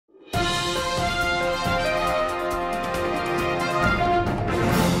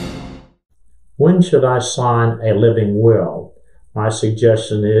When should I sign a living will? My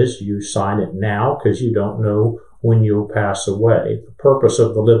suggestion is you sign it now because you don't know when you'll pass away. The purpose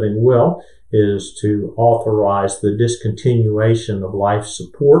of the living will is to authorize the discontinuation of life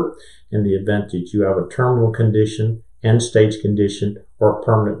support in the event that you have a terminal condition, end-stage condition, or a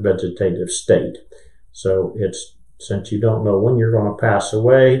permanent vegetative state. So since you don't know when you're going to pass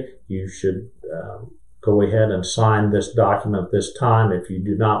away, you should go ahead and sign this document this time if you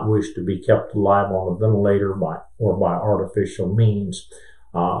do not wish to be kept alive on a ventilator or by artificial means.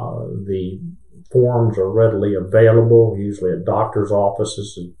 The forms are readily available, usually at doctor's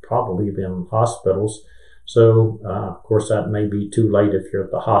offices and probably even hospitals. So, of course, that may be too late if you're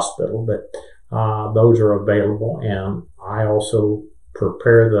at the hospital, but those are available, and I also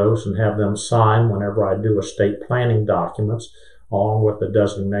prepare those and have them signed whenever I do estate planning documents, along with the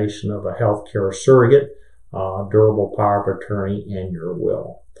designation of a healthcare surrogate, durable power of attorney, and your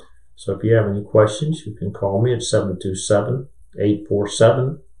will. So if you have any questions, you can call me at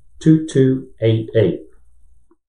 727-847-2288.